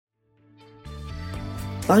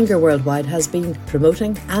Bangor Worldwide has been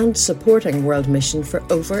promoting and supporting World Mission for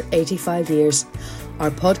over 85 years. Our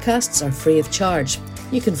podcasts are free of charge.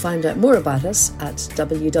 You can find out more about us at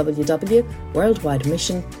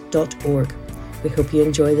www.worldwidemission.org. We hope you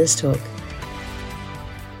enjoy this talk.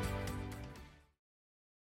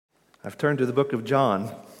 I've turned to the book of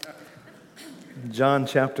John. John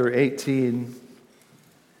chapter 18.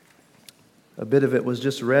 A bit of it was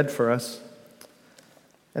just read for us.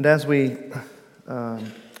 And as we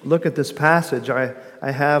look at this passage, I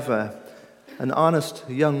have an honest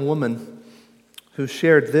young woman who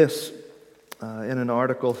shared this in an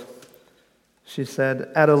article. She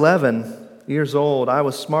said, "At 11 years old, I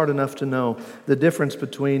was smart enough to know the difference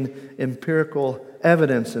between empirical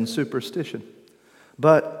evidence and superstition.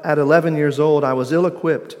 But at 11 years old, I was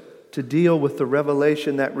ill-equipped to deal with the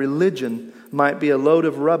revelation that religion might be a load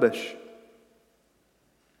of rubbish.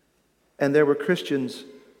 And there were Christians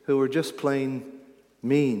who were just plain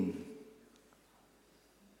mean.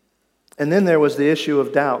 And then there was the issue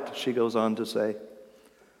of doubt," she goes on to say.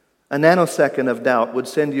 "A nanosecond of doubt would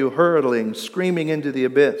send you hurtling, screaming into the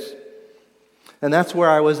abyss. And that's where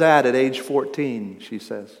I was at age 14, she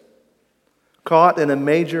says. Caught in a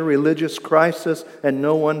major religious crisis and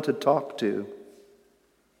no one to talk to.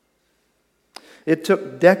 It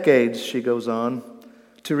took decades," she goes on,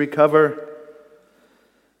 "to recover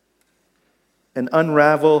and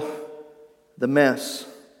unravel the mess.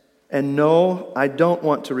 And no, I don't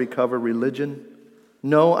want to recover religion.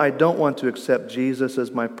 No, I don't want to accept Jesus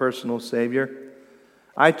as my personal Savior.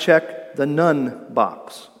 I check the none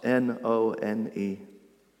box, N-O-N-E.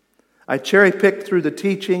 I cherry-picked through the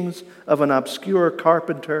teachings of an obscure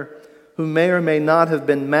carpenter who may or may not have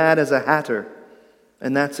been mad as a hatter.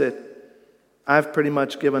 And that's it. I've pretty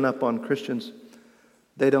much given up on Christians.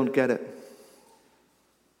 They don't get it."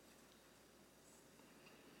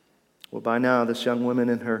 Well, by now, this young woman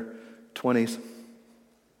in her 20s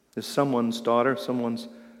is someone's daughter, someone's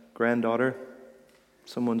granddaughter,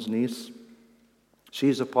 someone's niece.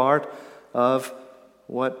 She's a part of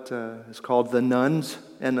what is called the nuns,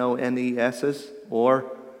 N-O-N-E-S's,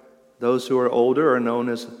 or those who are older are known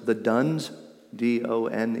as the Duns,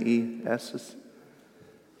 D-O-N-E-S's.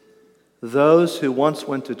 Those who once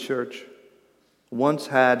went to church, once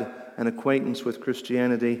had an acquaintance with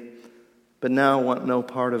Christianity, but now want no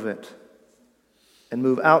part of it, and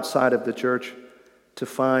move outside of the church to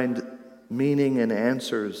find meaning and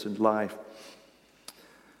answers in life.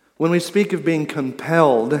 When we speak of being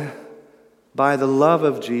compelled by the love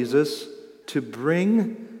of Jesus to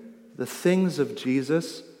bring the things of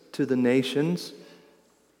Jesus to the nations,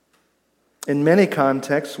 in many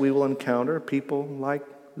contexts we will encounter people like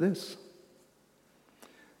this.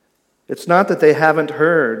 It's not that they haven't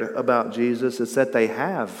heard about Jesus, it's that they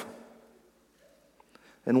have.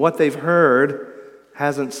 And what they've heard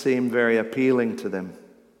hasn't seemed very appealing to them.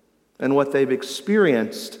 And what they've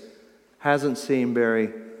experienced hasn't seemed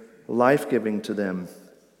very life-giving to them.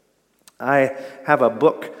 I have a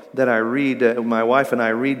book that I read, my wife and I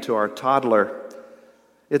read to our toddler.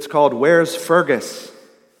 It's called Where's Fergus?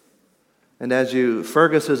 And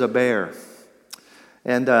Fergus is a bear.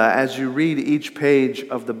 And as you read each page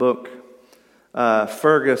of the book,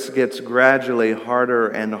 Fergus gets gradually harder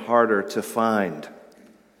and harder to find.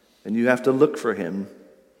 And you have to look for him.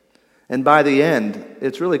 And by the end,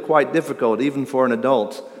 it's really quite difficult, even for an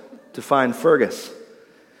adult, to find Fergus.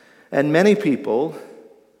 And many people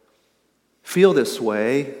feel this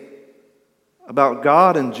way about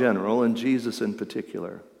God in general and Jesus in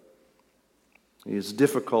particular. He is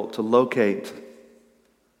difficult to locate.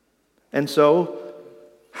 And so,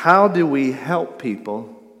 how do we help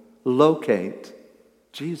people locate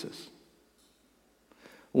Jesus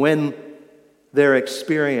when their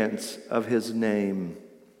experience of His name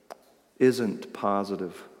isn't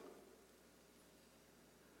positive?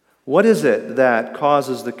 What is it that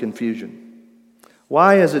causes the confusion?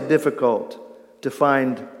 Why is it difficult to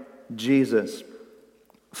find Jesus?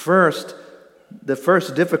 First, the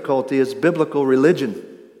first difficulty is biblical religion.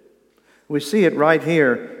 We see it right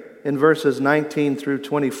here in verses 19 through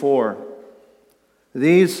 24.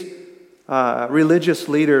 These religious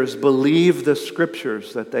leaders believe the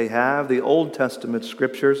scriptures that they have, the Old Testament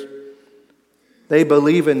scriptures. They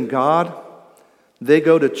believe in God. They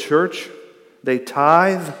go to church. They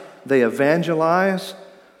tithe. They evangelize.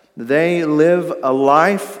 They live a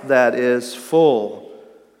life that is full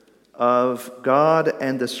of God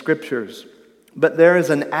and the scriptures. But there is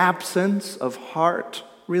an absence of heart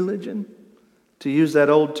religion, to use that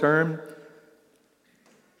old term.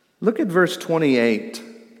 Look at verse 28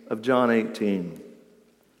 of John 18.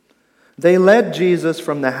 They led Jesus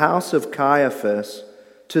from the house of Caiaphas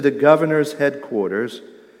to the governor's headquarters,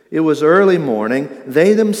 It was early morning.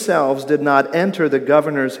 They themselves did not enter the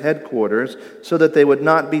governor's headquarters so that they would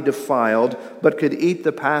not be defiled, but could eat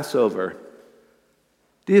the Passover.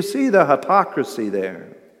 Do you see the hypocrisy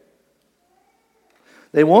there?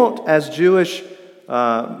 They won't, as Jewish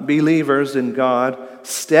believers in God,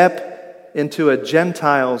 step into a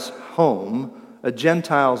Gentile's home, a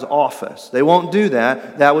Gentile's office. They won't do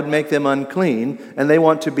that. That would make them unclean, and they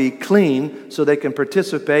want to be clean so they can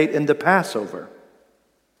participate in the Passover.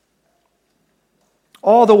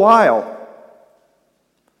 All the while,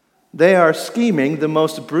 they are scheming the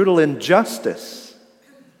most brutal injustice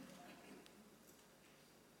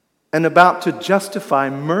and about to justify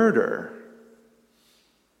murder,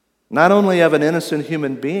 not only of an innocent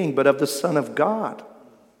human being, but of the Son of God.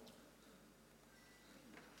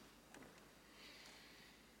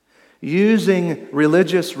 Using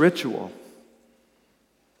religious ritual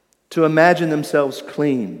to imagine themselves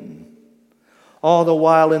clean, all the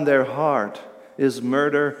while in their heart is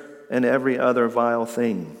murder and every other vile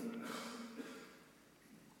thing.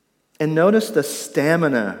 And notice the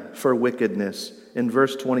stamina for wickedness in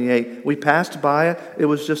verse 28. We passed by it. It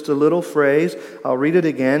was just a little phrase. I'll read it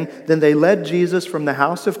again. Then they led Jesus from the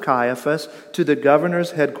house of Caiaphas to the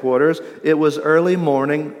governor's headquarters. It was early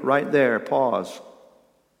morning. Right there, pause.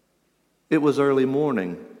 It was early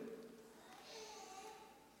morning.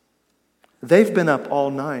 They've been up all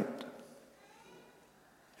night.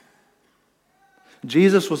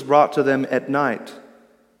 Jesus was brought to them at night,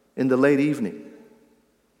 in the late evening.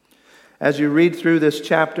 As you read through this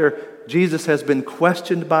chapter, Jesus has been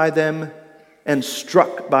questioned by them and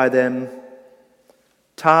struck by them,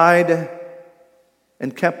 tied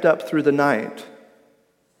and kept up through the night.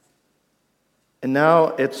 And now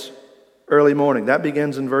it's early morning. That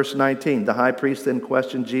begins in verse 19. The high priest then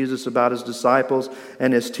questioned Jesus about his disciples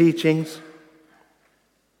and his teachings.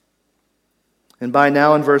 And by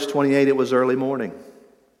now in verse 28, it was early morning.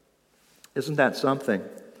 Isn't that something?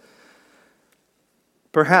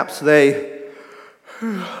 Perhaps they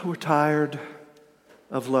were tired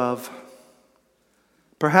of love.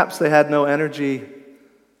 Perhaps they had no energy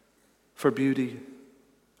for beauty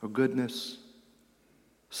or goodness,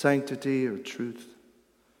 sanctity or truth.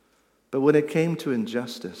 But when it came to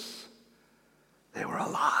injustice, they were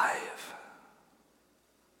alive.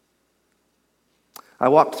 I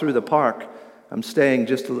walked through the park. I'm staying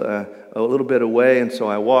just a little bit away, and so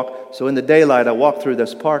I walk. So in the daylight, I walk through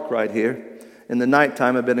this park right here. In the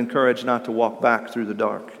nighttime, I've been encouraged not to walk back through the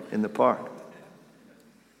dark in the park.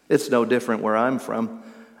 It's no different where I'm from.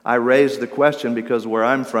 I raised the question because where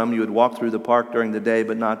I'm from, you would walk through the park during the day,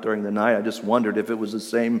 but not during the night. I just wondered if it was the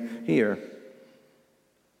same here.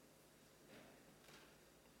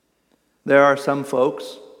 There are some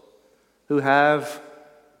folks who have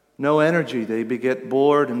no energy. They get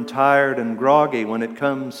bored and tired and groggy when it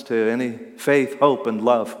comes to any faith, hope, and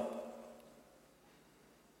love.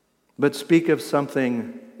 But speak of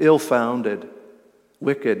something ill-founded,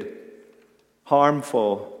 wicked,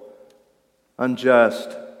 harmful,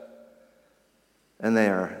 unjust, and they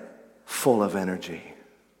are full of energy.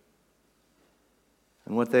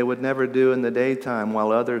 And what they would never do in the daytime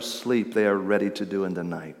while others sleep, they are ready to do in the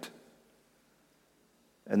night.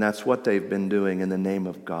 And that's what they've been doing in the name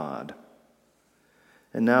of God.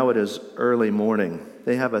 And now it is early morning.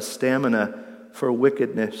 They have a stamina for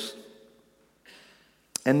wickedness.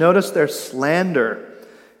 And notice their slander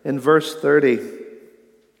in verse 30.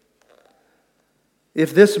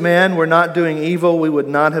 If this man were not doing evil, we would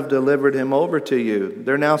not have delivered him over to you.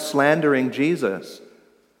 They're now slandering Jesus.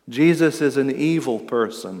 Jesus is an evil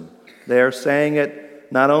person. They are saying it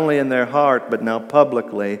not only in their heart, but now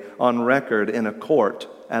publicly on record in a court,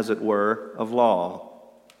 as it were, of law.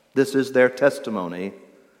 This is their testimony.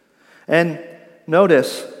 And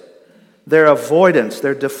notice their avoidance,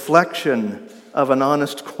 their deflection of an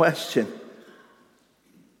honest question.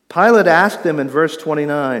 Pilate asked them in verse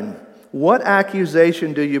 29, "What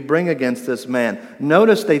accusation do you bring against this man?"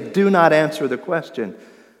 Notice they do not answer the question.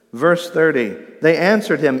 Verse 30, they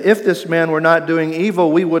answered him, "If this man were not doing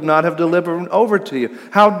evil, we would not have delivered him over to you.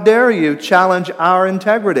 How dare you challenge our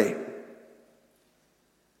integrity?"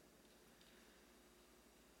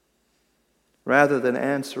 Rather than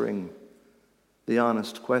answering the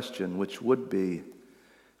honest question, which would be,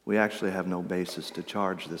 we actually have no basis to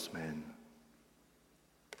charge this man.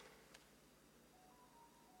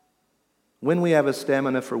 When we have a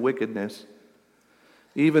stamina for wickedness,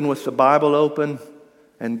 even with the Bible open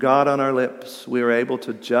and God on our lips, we are able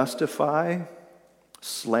to justify,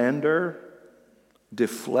 slander,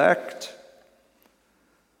 deflect,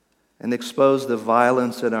 and expose the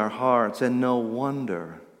violence in our hearts. And no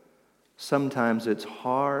wonder, sometimes it's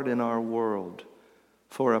hard in our world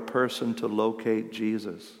for a person to locate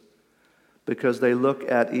Jesus, because they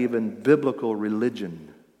look at even biblical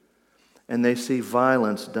religion and they see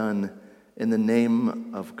violence done in the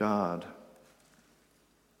name of God.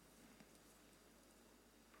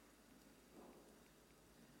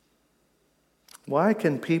 Why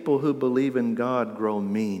can people who believe in God grow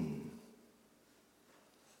mean?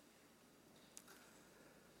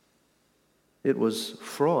 It was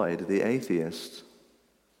Freud, the atheist,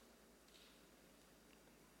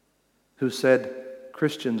 who said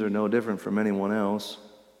Christians are no different from anyone else.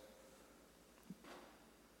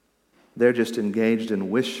 They're just engaged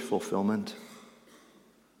in wish fulfillment.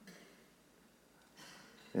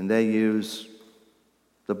 And they use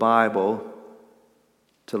the Bible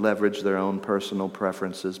to leverage their own personal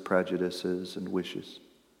preferences, prejudices, and wishes.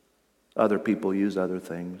 Other people use other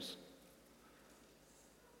things.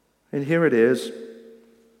 And here it is.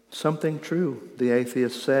 Something true, the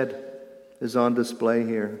atheist said, is on display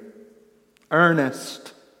here.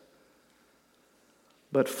 Earnest,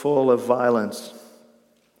 but full of violence,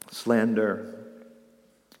 slander,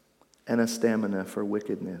 and a stamina for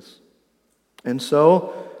wickedness. And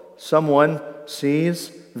so, someone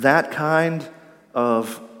sees that kind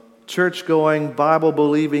of church-going,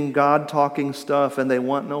 Bible-believing, God-talking stuff, and they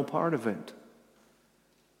want no part of it.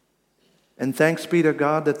 And thanks be to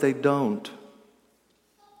God that they don't.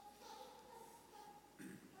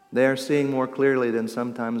 They are seeing more clearly than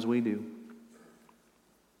sometimes we do.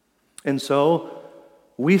 And so,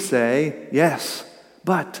 we say, yes,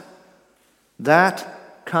 but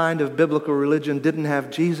that kind of biblical religion didn't have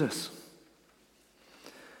Jesus.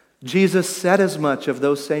 Jesus said as much of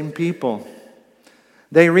those same people.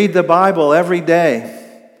 They read the Bible every day.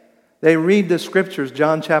 They read the Scriptures.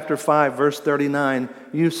 John chapter 5, verse 39.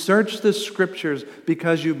 You search the Scriptures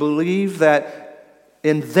because you believe that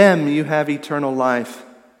in them you have eternal life.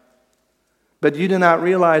 But you do not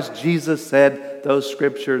realize Jesus said, those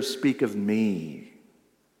Scriptures speak of me.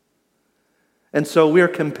 And so we're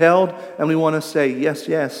compelled and we want to say, yes,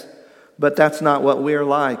 yes, but that's not what we're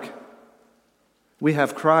like. We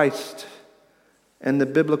have Christ, and the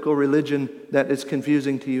biblical religion that is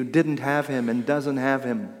confusing to you didn't have Him and doesn't have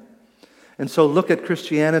Him. And so look at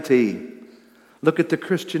Christianity. Look at the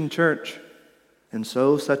Christian church. And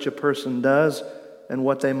so such a person does, and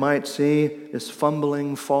what they might see is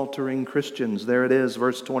fumbling, faltering Christians. There it is,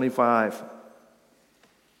 verse 25.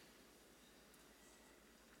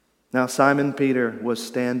 Now Simon Peter was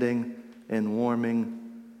standing and warming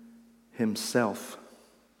himself.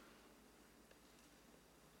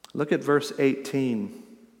 Look at verse 18.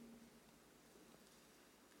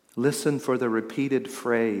 Listen for the repeated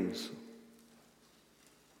phrase.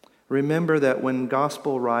 Remember that when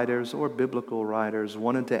gospel writers or biblical writers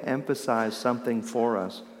wanted to emphasize something for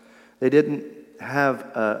us, they didn't have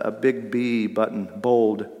a big B button,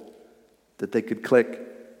 bold, that they could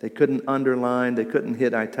click. They couldn't underline, they couldn't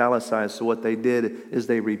hit italicize. So what they did is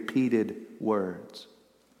they repeated words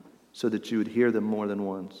so that you would hear them more than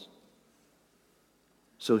once.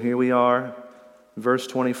 So here we are, verse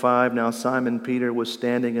 25. Now Simon Peter was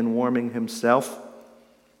standing and warming himself.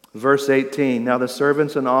 Verse 18, now the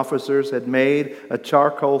servants and officers had made a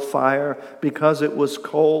charcoal fire because it was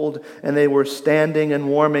cold, and they were standing and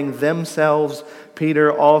warming themselves.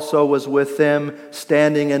 Peter also was with them,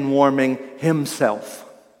 standing and warming himself.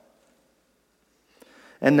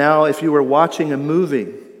 And now if you were watching a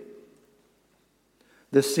movie,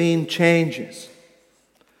 the scene changes,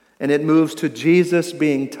 and it moves to Jesus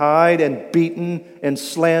being tied and beaten and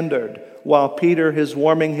slandered, while Peter is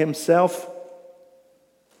warming himself.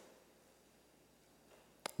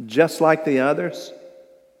 Just like the others.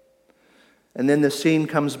 And then the scene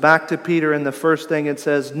comes back to Peter, and the first thing it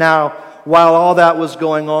says, now, while all that was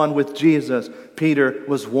going on with Jesus, Peter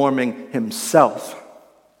was warming himself.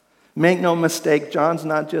 Make no mistake, John's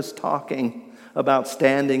not just talking about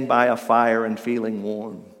standing by a fire and feeling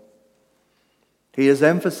warm. He is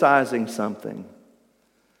emphasizing something.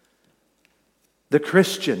 The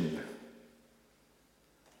Christian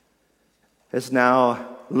is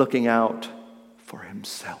now looking out for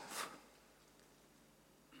himself.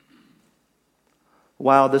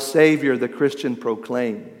 While the Savior the Christian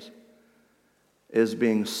proclaims is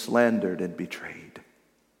being slandered and betrayed.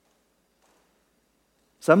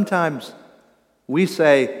 Sometimes we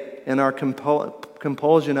say in our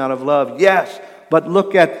compulsion out of love, yes, but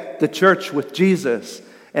look at the church with Jesus.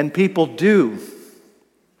 And people do.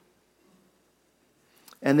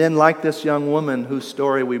 And then like this young woman whose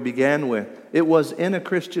story we began with, it was in a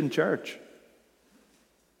Christian church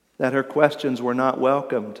that her questions were not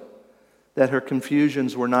welcomed, that her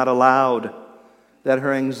confusions were not allowed, that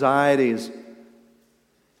her anxieties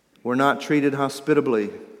were not treated hospitably,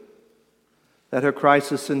 that her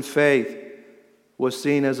crisis in faith was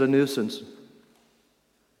seen as a nuisance.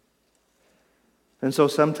 And so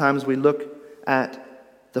sometimes we look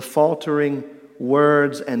at the faltering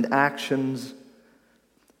words and actions.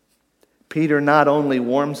 Peter not only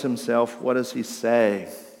warms himself, what does he say?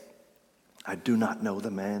 I do not know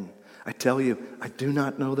the man. I tell you, I do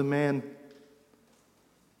not know the man.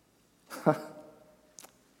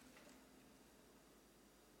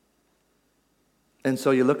 And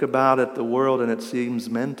so you look about at the world and it seems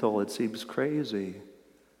mental, it seems crazy.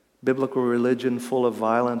 Biblical religion full of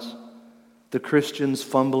violence. The Christians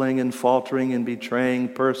fumbling and faltering and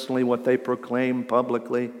betraying personally what they proclaim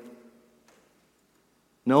publicly.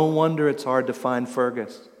 No wonder it's hard to find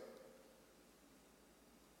Fergus.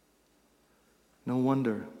 No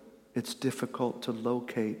wonder it's difficult to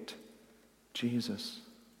locate Jesus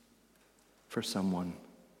for someone.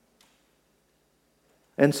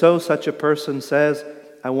 And so such a person says,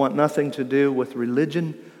 I want nothing to do with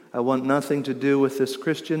religion. I want nothing to do with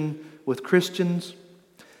with Christians.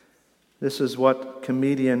 This is what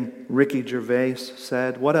comedian Ricky Gervais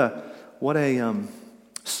said. What a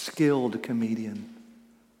skilled comedian,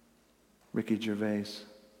 Ricky Gervais.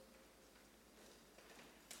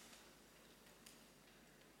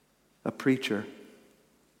 A preacher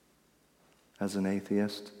as an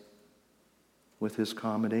atheist with his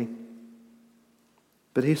comedy.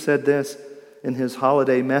 But he said this in his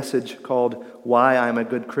holiday message called Why I'm a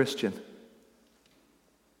Good Christian.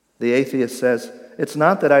 The atheist says, it's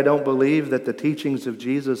not that I don't believe that the teachings of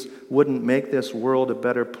Jesus wouldn't make this world a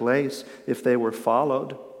better place if they were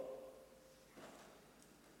followed.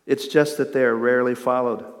 It's just that they are rarely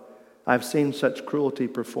followed. I've seen such cruelty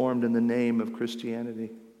performed in the name of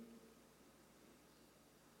Christianity.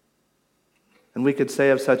 And we could say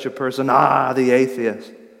of such a person, the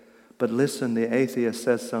atheist. But listen, the atheist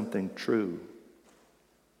says something true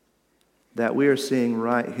that we are seeing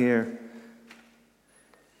right here.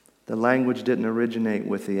 The language didn't originate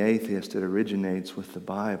with the atheist, it originates with the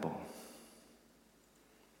Bible.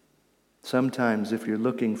 Sometimes if you're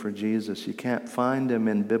looking for Jesus, you can't find him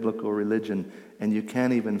in biblical religion, and you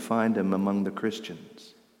can't even find him among the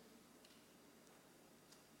Christians.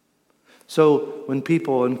 So when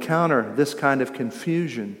people encounter this kind of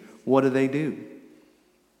confusion, what do?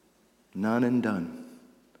 None and done.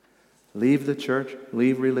 Leave the church,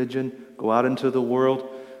 leave religion, go out into the world,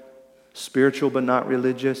 spiritual but not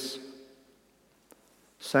religious,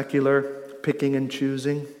 secular, picking and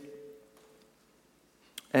choosing.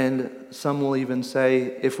 And some will even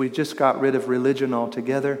say, if we just got rid of religion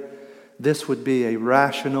altogether, this would be a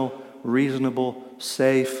rational, reasonable,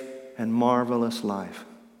 safe, and marvelous life.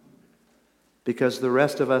 Because the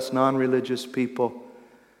rest of us non-religious people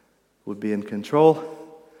would be in control,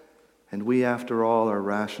 and we, after all, are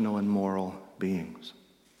rational and moral beings.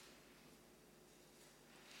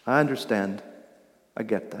 I understand. I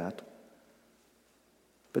get that.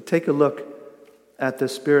 But take a look at the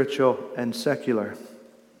spiritual and secular.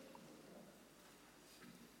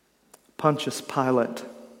 Pontius Pilate.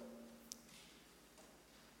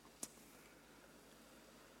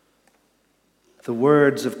 The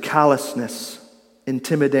words of callousness,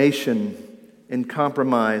 intimidation, and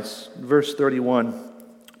compromise. Verse 31.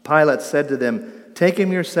 Pilate said to them, take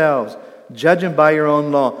him yourselves, judge him by your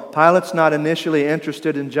own law. Pilate's not initially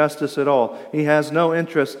interested in justice at all. He has no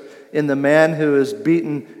interest in the man who is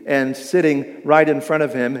beaten and sitting right in front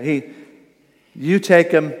of him. You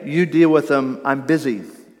take him, you deal with him, I'm busy.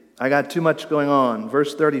 I got too much going on.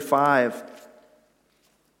 Verse 35.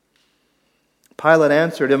 Pilate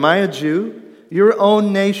answered, am I a Jew? Your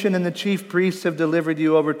own nation and the chief priests have delivered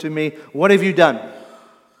you over to me. What have you done?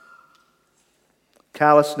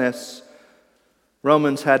 Callousness.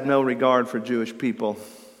 Romans had no regard for Jewish people.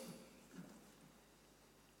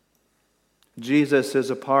 Jesus is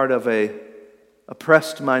a part of an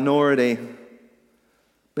oppressed minority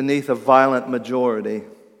beneath a violent majority.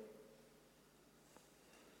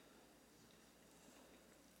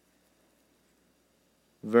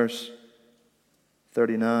 Verse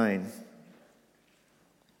 39.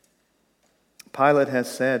 Pilate has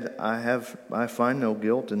said, I find no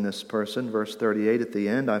guilt in this person. Verse 38 at the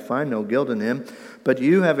end, I find no guilt in him. But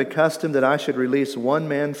you have a custom that I should release one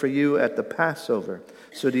man for you at the Passover.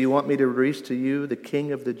 So do you want me to release to you the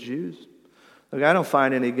King of the Jews? Look, I don't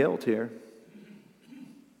find any guilt here.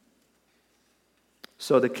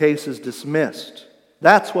 So the case is dismissed.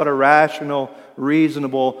 That's what a rational,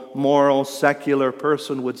 reasonable, moral, secular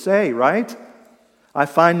person would say, right? I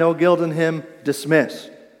find no guilt in him, dismissed.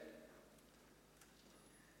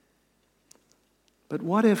 But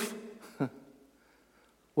what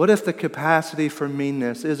What if the capacity for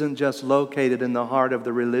meanness isn't just located in the heart of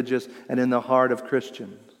the religious and in the heart of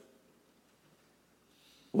Christians?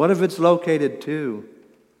 What if it's located too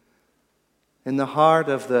in the heart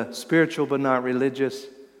of the spiritual but not religious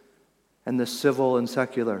and the civil and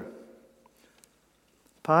secular?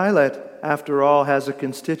 Pilate, after all, has a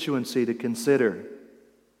constituency to consider.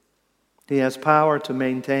 He has power to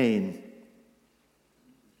maintain.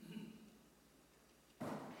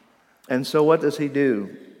 And so what does he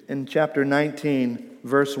do? In chapter 19,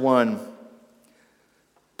 verse 1,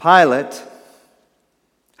 Pilate,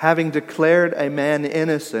 having declared a man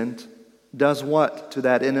innocent, does what to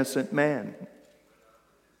that innocent man?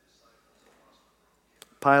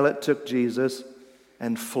 Pilate took Jesus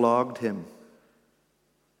and flogged him.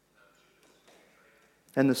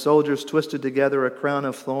 And the soldiers twisted together a crown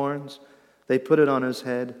of thorns. They put it on his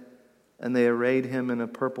head, and they arrayed him in a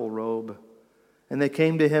purple robe. And they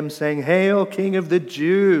came to him saying, "Hail, King of the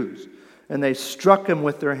Jews!" And they struck him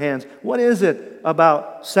with their hands. What is it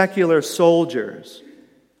about secular soldiers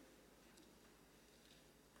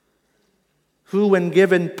who, when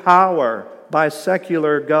given power by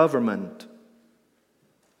secular government,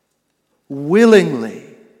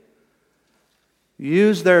 willingly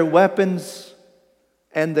use their weapons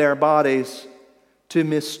and their bodies to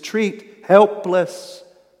mistreat helpless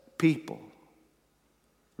people?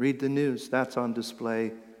 Read the news. That's on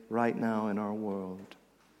display right now in our world.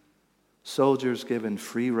 Soldiers given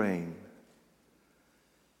free rein.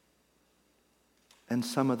 And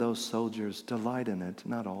some of those soldiers delight in it.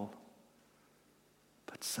 Not all,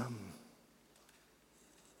 but some.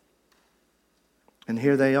 And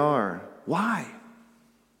here they are. Why?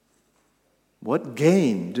 What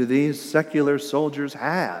gain do these secular soldiers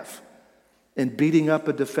have in beating up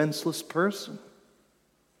a defenseless person?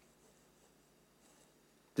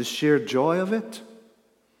 The sheer joy of it?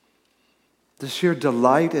 The sheer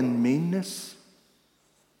delight in meanness?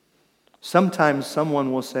 Sometimes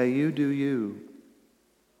someone will say, "You do you.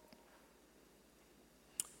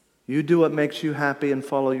 You do what makes you happy and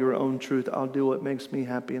follow your own truth. I'll do what makes me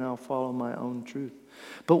happy and I'll follow my own truth."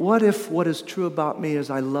 But what if what is true about me is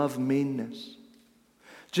I love meanness?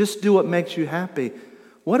 Just do what makes you happy.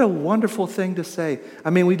 What a wonderful thing to say.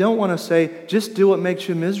 I mean, we don't want to say, just do what makes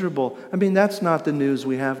you miserable. I mean, that's not the news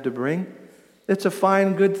we have to bring. It's a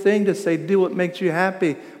fine, good thing to say, do what makes you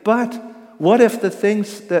happy. But what if the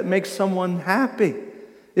things that make someone happy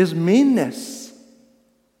is meanness?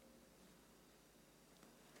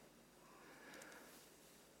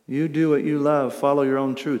 You do what you love, follow your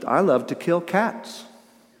own truth. I love to kill cats.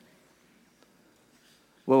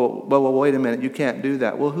 Well, wait a minute, you can't do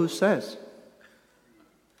that. Well, who says?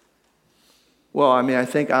 Well, I mean, I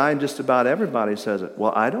think just about everybody says it.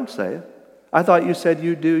 Well, I don't say it. I thought you said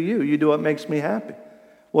you do you. You do what makes me happy.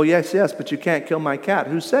 Well, yes, but you can't kill my cat.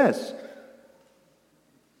 Who says?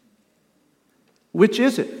 Which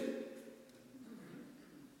is it?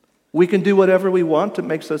 We can do whatever we want that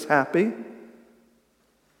makes us happy.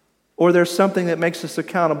 Or there's something that makes us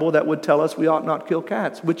accountable that would tell us we ought not kill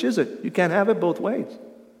cats. Which is it? You can't have it both ways.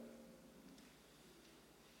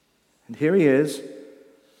 And here he is,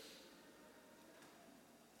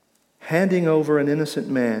 handing over an innocent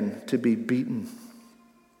man to be beaten.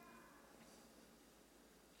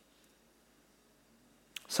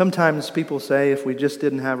 Sometimes people say if we just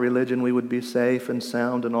didn't have religion, we would be safe and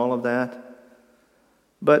sound and all of that.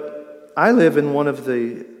 But I live in one of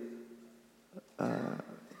the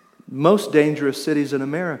most dangerous cities in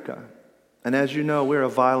America. And as you know, we're a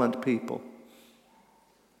violent people.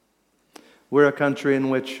 We're a country in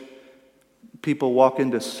which people walk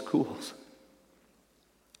into schools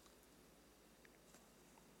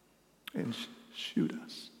and shoot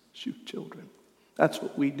us, shoot children. That's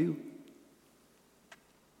what we do.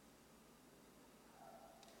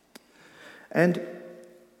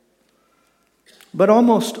 But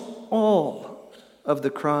almost all of the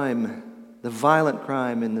crime, the violent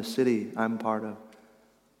crime in the city I'm part of,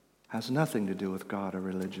 has nothing to do with God or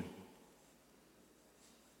religion.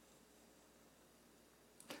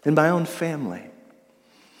 In my own family,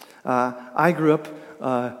 I grew up,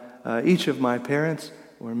 each of my parents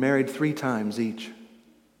were married 3 times each.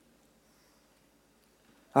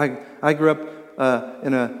 I grew up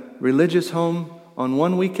in a religious home on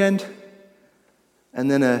one weekend and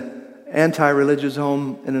then an anti-religious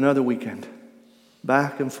home in another weekend.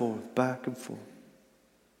 Back and forth, back and forth.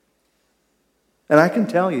 And I can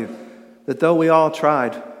tell you that though we all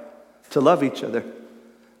tried to love each other,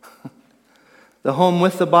 the home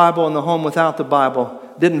with the Bible and the home without the Bible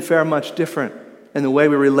didn't fare much different in the way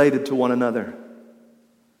we related to one another.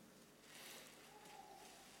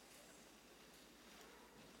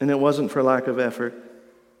 And it wasn't for lack of effort.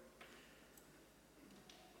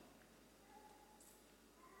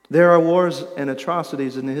 There are wars and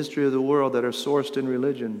atrocities in the history of the world that are sourced in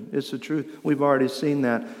religion. It's the truth. We've already seen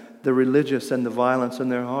that. The religious and the violence in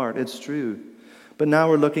their heart. It's true. But now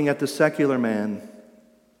we're looking at the secular man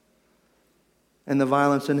and the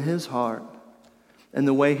violence in his heart and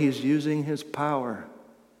the way he's using his power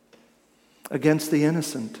against the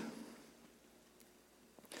innocent.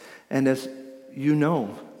 And as you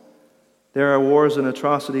know, there are wars and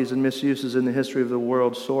atrocities and misuses in the history of the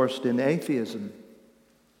world sourced in atheism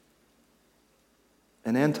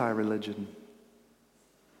and anti-religion.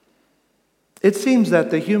 It seems that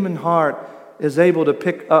the human heart is able to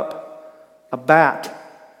pick up a bat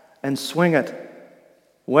and swing it,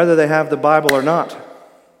 whether they have the Bible or not.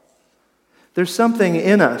 There's something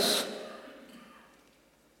in us.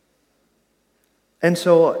 And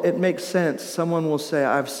so it makes sense. Someone will say,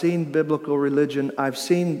 I've seen biblical religion. I've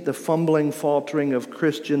seen the fumbling, faltering of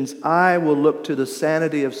Christians. I will look to the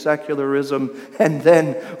sanity of secularism. And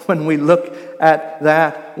then when we look at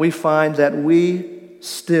that, we find that we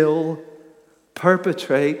still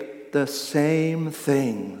perpetrate the same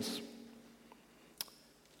things.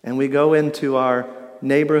 And we go into our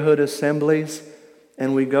neighborhood assemblies,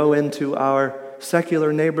 and we go into our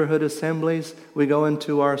secular neighborhood assemblies, we go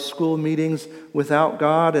into our school meetings without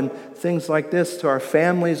God and things like this, to our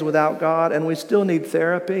families without God, and we still need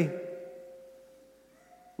therapy.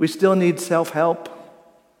 We still need self-help.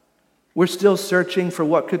 We're still searching for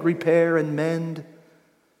what could repair and mend,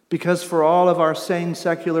 because for all of our sane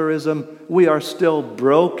secularism, we are still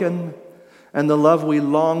broken, and the love we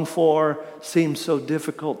long for seems so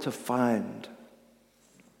difficult to find.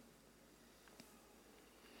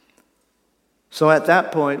 So at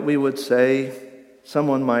that point, we would say,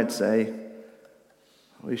 someone might say,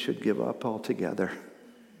 we should give up altogether.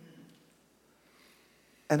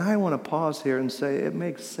 And I want to pause here and say, it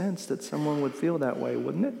makes sense that someone would feel that way,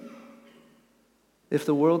 wouldn't it? If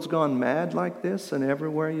the world's gone mad like this and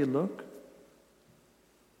everywhere you look.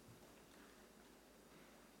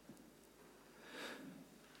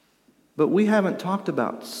 But we haven't talked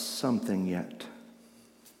about something yet.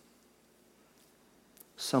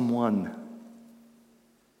 Someone.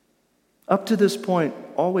 Up to this point,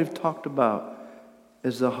 all we've talked about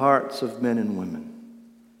is the hearts of men and women,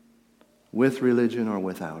 with religion or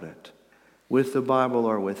without it, with the Bible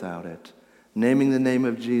or without it, naming the name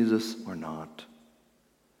of Jesus or not.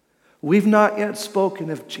 We've not yet spoken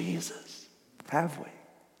of Jesus, have we?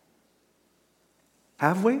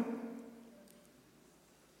 Have we?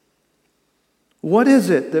 What is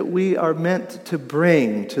it that we are meant to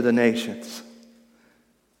bring to the nations?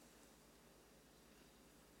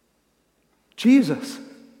 Jesus.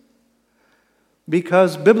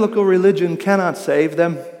 Because biblical religion cannot save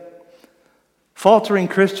them. Faltering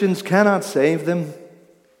Christians cannot save them.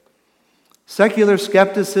 Secular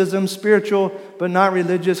skepticism, spiritual but not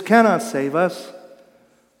religious, cannot save us.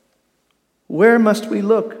 Where must we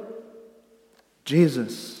look?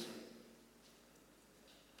 Jesus.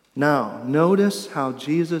 Now, notice how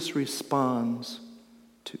Jesus responds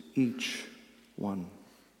to each one.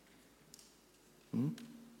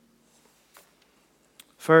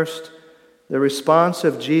 First, the response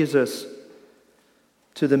of Jesus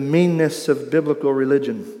to the meanness of biblical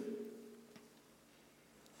religion.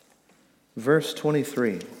 Verse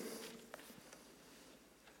 23.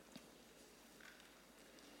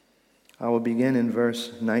 I will begin in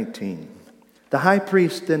verse 19. The high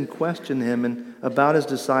priest then questioned him about his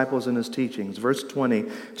disciples and his teachings. Verse 20,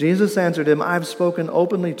 Jesus answered him, I've spoken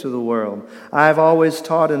openly to the world. I have always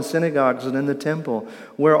taught in synagogues and in the temple,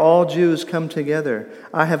 where all Jews come together.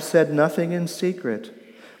 I have said nothing in secret.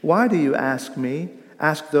 Why do you ask me?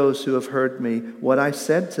 Ask those who have heard me what I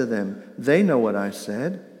said to them. They know what I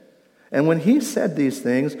said. And when he said these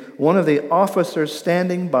things, one of the officers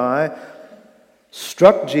standing by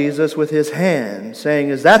struck Jesus with his hand, saying,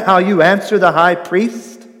 Is that how you answer the high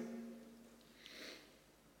priest?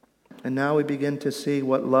 And now we begin to see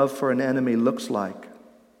what love for an enemy looks like.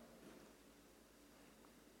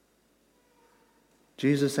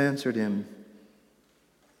 Jesus answered him,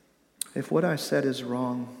 If what I said is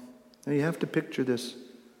wrong, now you have to picture this.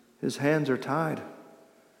 His hands are tied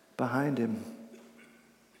behind him.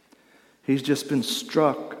 He's just been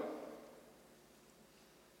struck.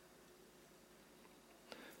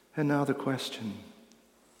 And now the question,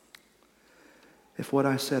 if what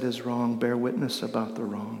I said is wrong, bear witness about the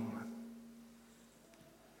wrong.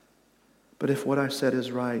 But if what I said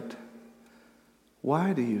is right,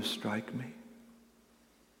 why do you strike me?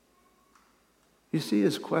 You see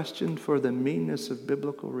his question for the meanness of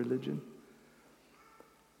biblical religion?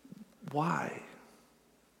 Why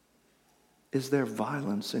is there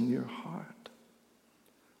violence in your heart?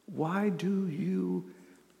 Why do you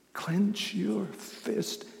clench your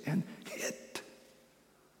fist and hit.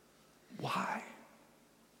 Why?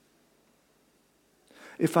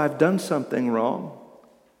 If I've done something wrong,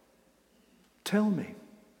 tell me.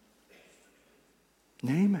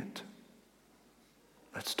 Name it.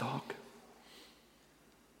 Let's talk.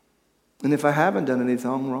 And if I haven't done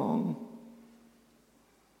anything wrong,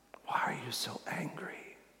 why are you so angry?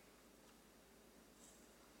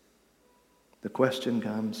 The question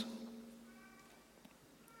comes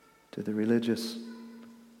to the religious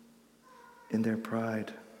in their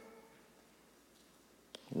pride.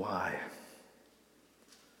 Why?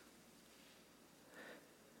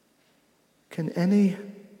 Can any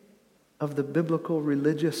of the biblical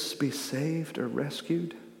religious be saved or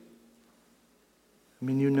rescued? I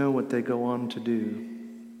mean, you know what they go on to do.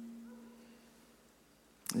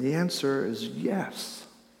 The answer is yes.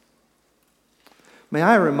 May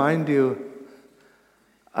I remind you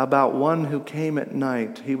about one who came at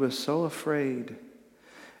night. He was so afraid.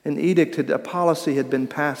 An edict, a policy had been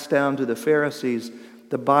passed down to the Pharisees,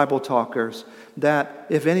 the Bible talkers, that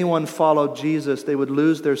if anyone followed Jesus, they would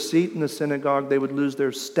lose their seat in the synagogue, they would lose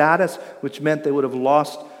their status, which meant they would have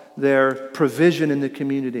lost their provision in the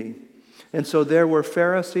community. And so there were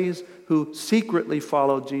Pharisees who secretly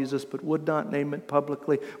followed Jesus but would not name it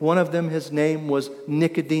publicly. One of them, his name was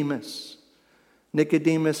Nicodemus.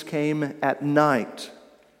 Nicodemus came at night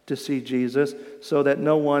to see Jesus so that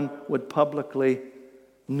no one would publicly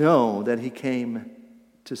know that he came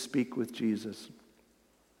to speak with Jesus.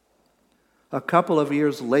 A couple of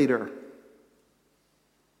years later,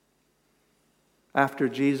 after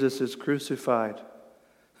Jesus is crucified,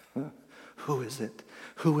 who is it?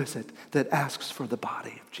 Who is it that asks for the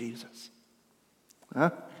body of Jesus?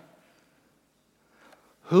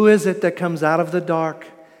 Who is it that comes out of the dark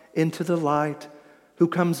into the light, who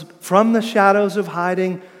comes from the shadows of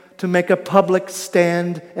hiding to make a public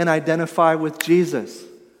stand and identify with Jesus?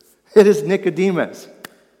 It is Nicodemus.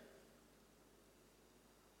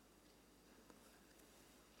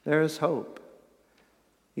 There is hope,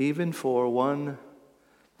 even for one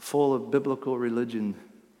full of biblical religion,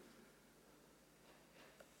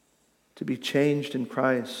 to be changed in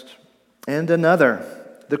Christ. And another,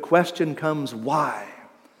 the question comes, why?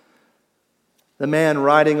 The man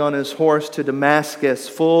riding on his horse to Damascus,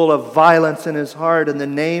 full of violence in his heart in the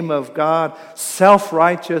name of God,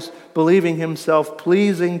 self-righteous, believing himself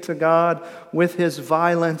pleasing to God with his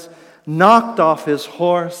violence, knocked off his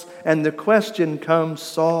horse, and the question comes,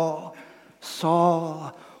 Saul,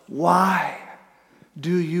 Saul, why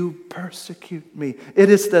do you persecute me? It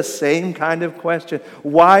is the same kind of question.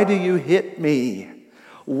 Why do you hit me?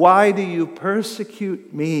 Why do you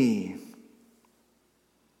persecute me?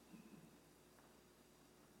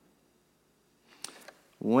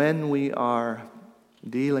 When we are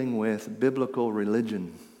dealing with biblical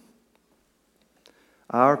religion,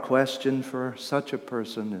 our question for such a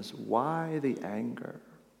person is, why the anger?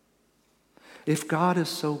 If God is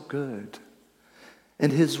so good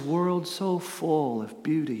and His world so full of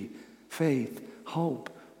beauty, faith, hope,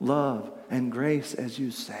 love, and grace, as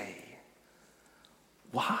you say,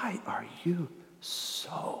 why are you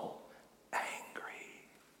so angry?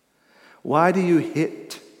 Why do you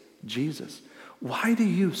hit Jesus? Why do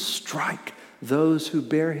you strike those who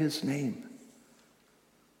bear His name?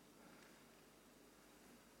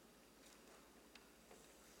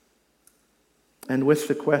 And with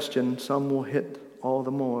the question, some will hit all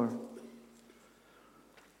the more.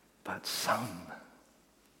 But some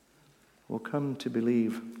will come to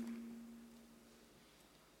believe.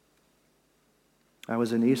 I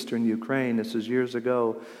was in eastern Ukraine. This is years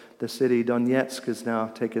ago. The city Donetsk is now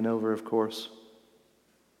taken over, of course.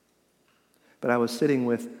 But I was sitting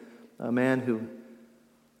with a man who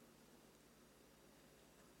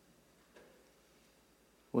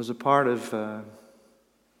was a part of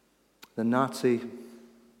the Nazi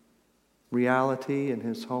reality in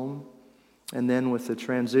his home. And then with the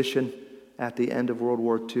transition at the end of World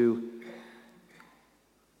War II,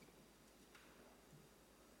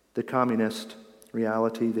 the communist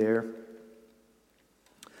reality there.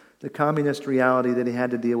 The communist reality that he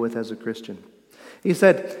had to deal with as a Christian. He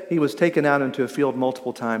said he was taken out into a field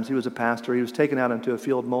multiple times. He was a pastor. He was taken out into a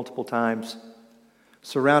field multiple times,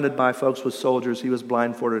 surrounded by folks with soldiers. He was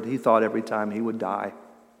blindfolded. He thought every time he would die.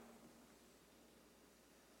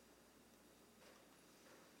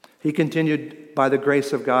 He continued, by the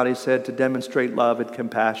grace of God, he said, to demonstrate love and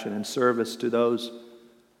compassion and service to those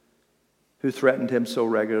who threatened him so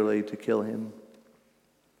regularly to kill him.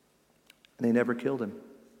 And they never killed him.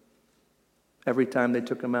 Every time they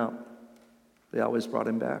took him out, they always brought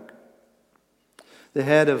him back. The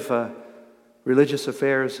head of religious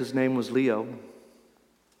affairs, his name was Leo.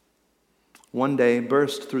 one day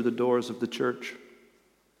burst through the doors of the church.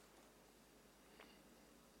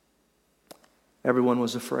 Everyone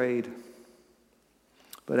was afraid.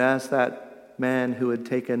 But as that man who had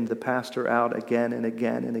taken the pastor out again and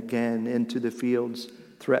again and again into the fields,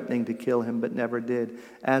 threatening to kill him but never did,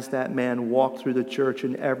 as that man walked through the church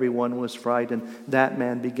and everyone was frightened, that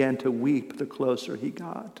man began to weep the closer he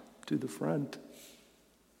got to the front.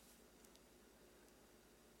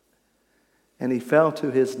 And he fell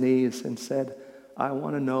to his knees and said, I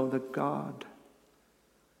want to know the God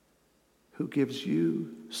who gives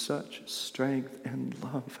you such strength and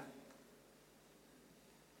love.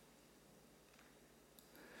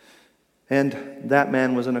 And that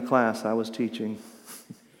man was in a class I was teaching.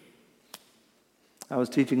 I was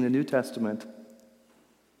teaching the New Testament.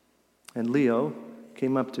 And Leo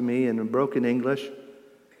came up to me and in broken English,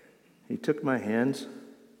 he took my hands.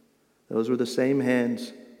 Those were the same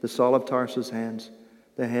hands, the Saul of Tarsus hands,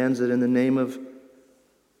 the hands that in the name of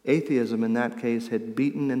atheism in that case had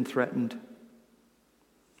beaten and threatened.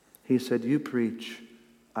 He said, you preach,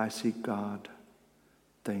 I seek God.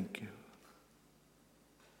 Thank you.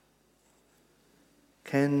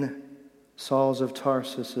 Can Sauls of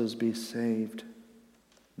Tarsus be saved?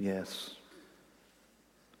 Yes.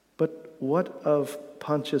 But what of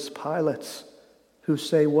Pontius Pilate's who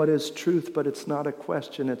say what is truth, but it's not a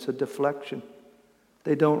question, it's a deflection?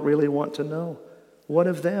 They don't really want to know. What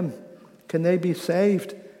of them? Can they be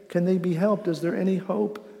saved? Can they be helped? Is there any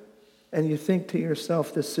hope? And you think to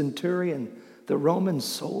yourself, the centurion, the Roman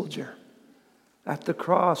soldier at the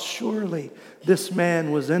cross, surely this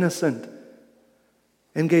man was innocent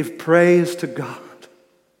and gave praise to God.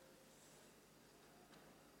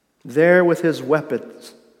 There with his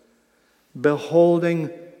weapons, beholding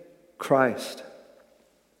Christ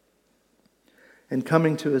and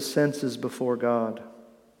coming to his senses before God.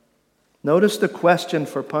 Notice the question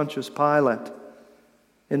for Pontius Pilate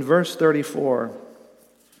in verse 34.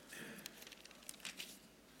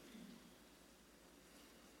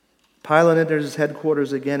 Pilate entered his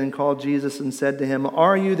headquarters again and called Jesus and said to him,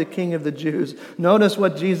 are you the king of the Jews? Notice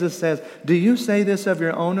what Jesus says. Do you say this of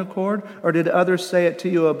your own accord, or did others say it to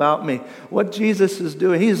you about me? What Jesus is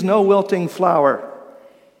doing, he's no wilting flower.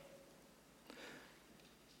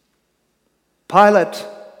 Pilate,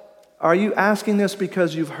 are you asking this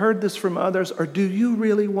because you've heard this from others, or do you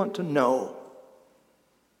really want to know?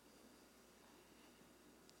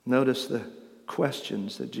 Notice the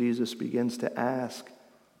questions that Jesus begins to ask.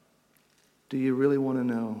 Do you really want to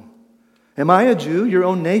know? Am I a Jew? Your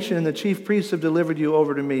own nation and the chief priests have delivered you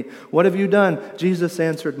over to me. What have you done? Jesus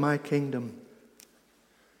answered, my kingdom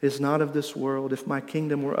is not of this world. If my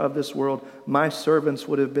kingdom were of this world, my servants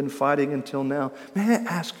would have been fighting until now. May I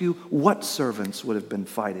ask you, what servants would have been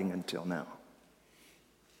fighting until now?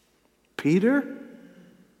 Peter?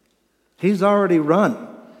 He's already run.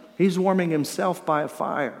 He's warming himself by a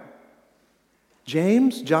fire.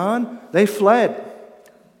 James, John, they fled.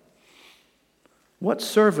 What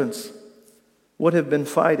servants would have been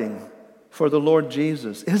fighting for the Lord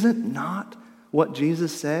Jesus? Isn't not what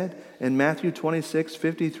Jesus said in Matthew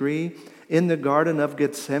 26:53 in the Garden of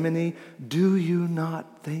Gethsemane? Do you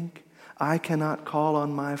not think I cannot call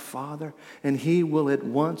on my Father, and He will at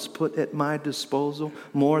once put at my disposal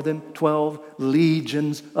more than 12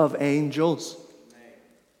 legions of angels?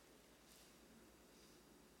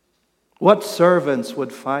 What servants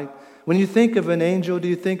would fight? When you think of an angel, do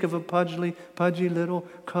you think of a pudgy little,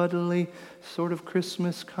 cuddly, sort of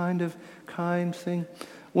Christmas kind thing?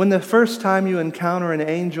 When the first time you encounter an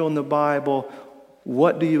angel in the Bible,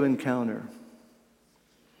 what do you encounter?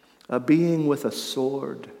 A being with a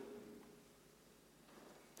sword.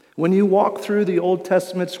 When you walk through the Old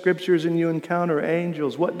Testament scriptures and you encounter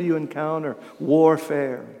angels, what do you encounter?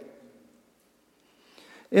 Warfare.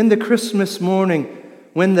 In the Christmas morning,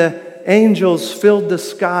 when the angels filled the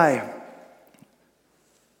sky,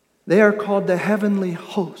 they are called the heavenly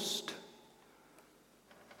host.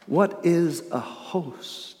 What is a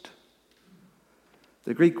host?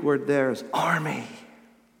 The Greek word there is army.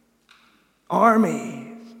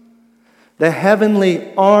 Army. The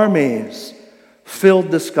heavenly armies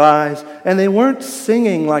filled the skies, and they weren't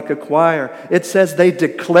singing like a choir. It says they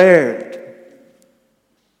declared.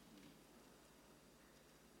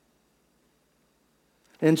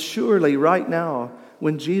 And surely right now,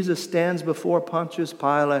 when Jesus stands before Pontius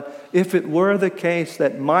Pilate, if it were the case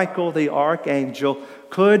that Michael the archangel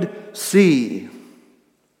could see,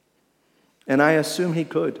 and I assume he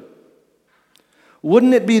could,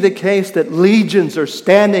 wouldn't it be the case that legions are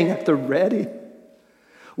standing at the ready?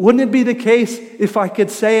 Wouldn't it be the case, if I could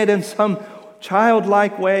say it in some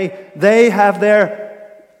childlike way, they have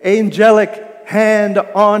their angelic hand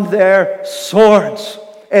on their swords,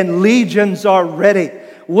 and legions are ready.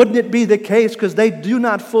 Wouldn't it be the case, because they do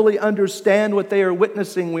not fully understand what they are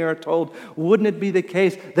witnessing, we are told, wouldn't it be the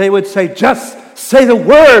case they would say, just say the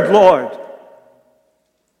word, Lord.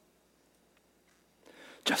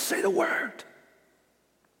 Just say the word.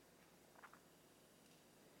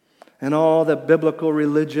 And all the biblical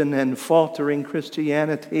religion and faltering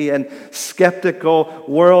Christianity and skeptical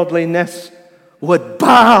worldliness would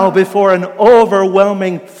bow before an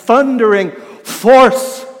overwhelming, thundering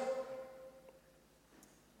force.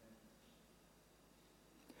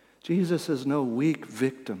 Jesus is no weak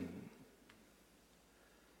victim.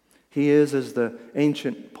 He is, as the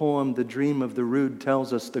ancient poem, The Dream of the Rood,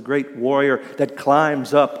 tells us, the great warrior that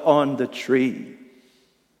climbs up on the tree.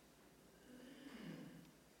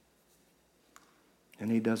 And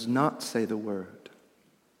he does not say the word.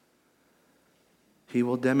 He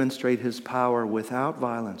will demonstrate his power without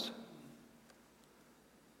violence.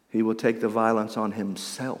 He will take the violence on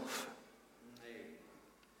himself.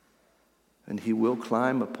 And he will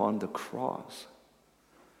climb upon the cross.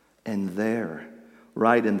 And there,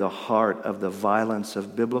 right in the heart of the violence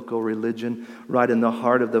of biblical religion, right in the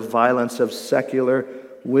heart of the violence of secular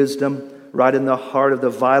wisdom, right in the heart of the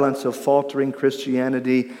violence of faltering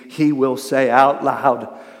Christianity, he will say out loud,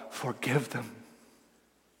 forgive them.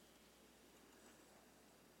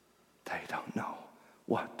 They don't know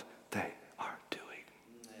what they are doing.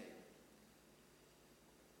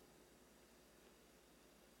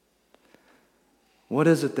 What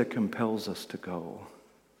is it that compels us to go?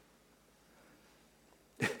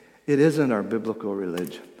 It isn't our biblical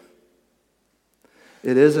religion.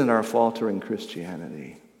 It isn't our faltering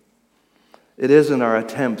Christianity. It isn't our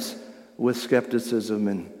attempts with skepticism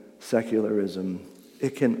and secularism.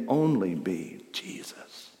 It can only be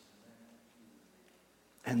Jesus.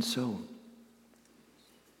 And so,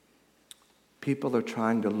 people are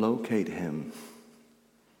trying to locate him.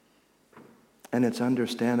 And it's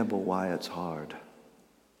understandable why it's hard.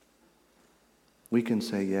 We can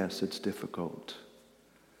say, yes, it's difficult.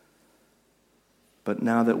 But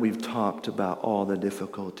now that we've talked about all the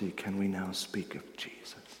difficulty, can we now speak of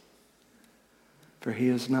Jesus? For he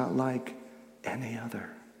is not like any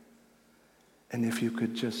other. And if you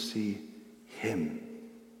could just see him,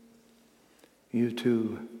 you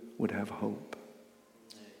too would have hope.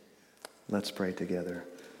 Let's pray together.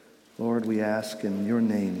 Lord, we ask in your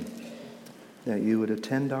name that you would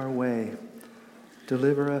attend our way,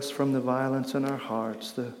 deliver us from the violence in our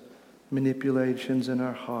hearts, the manipulations in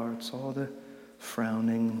our hearts, all the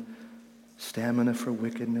frowning, stamina for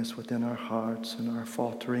wickedness within our hearts, and our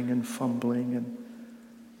faltering and fumbling. And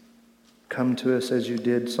come to us as you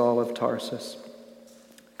did Saul of Tarsus.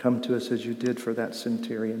 Come to us as you did for that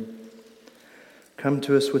centurion. Come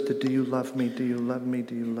to us with the do you love me, do you love me,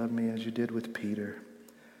 do you love me, as you did with Peter.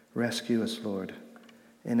 Rescue us, Lord.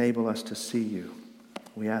 Enable us to see you.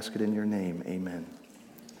 We ask it in your name. Amen.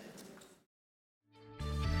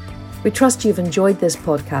 We trust you've enjoyed this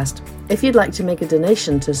podcast. If you'd like to make a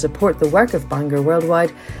donation to support the work of Bangor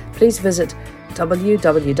Worldwide, please visit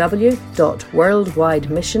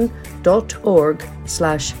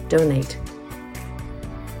www.worldwidemission.org/donate.